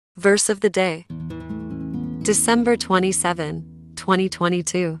Verse of the day, December 27,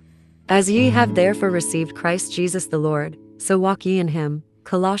 2022. As ye have therefore received Christ Jesus the Lord, so walk ye in him.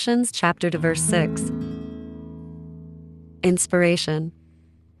 Colossians chapter 2 verse 6. Inspiration.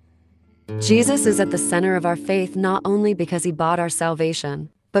 Jesus is at the center of our faith not only because he bought our salvation,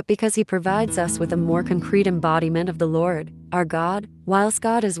 but because he provides us with a more concrete embodiment of the Lord, our God. Whilst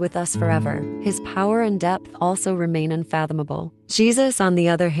God is with us forever, his power and depth also remain unfathomable. Jesus, on the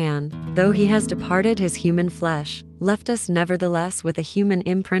other hand, though he has departed his human flesh, left us nevertheless with a human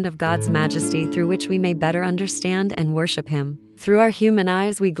imprint of God's majesty through which we may better understand and worship him. Through our human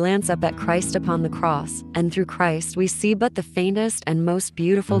eyes we glance up at Christ upon the cross, and through Christ we see but the faintest and most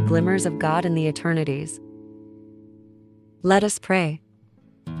beautiful glimmers of God in the eternities. Let us pray.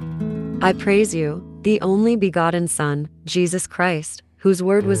 I praise you, the only begotten Son, Jesus Christ, whose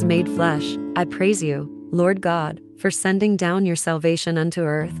word was made flesh. I praise you, Lord God, for sending down your salvation unto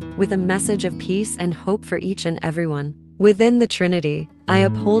earth, with a message of peace and hope for each and everyone. Within the Trinity, I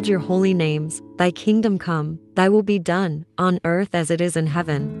uphold your holy names. Thy kingdom come, thy will be done, on earth as it is in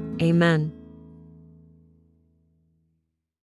heaven. Amen.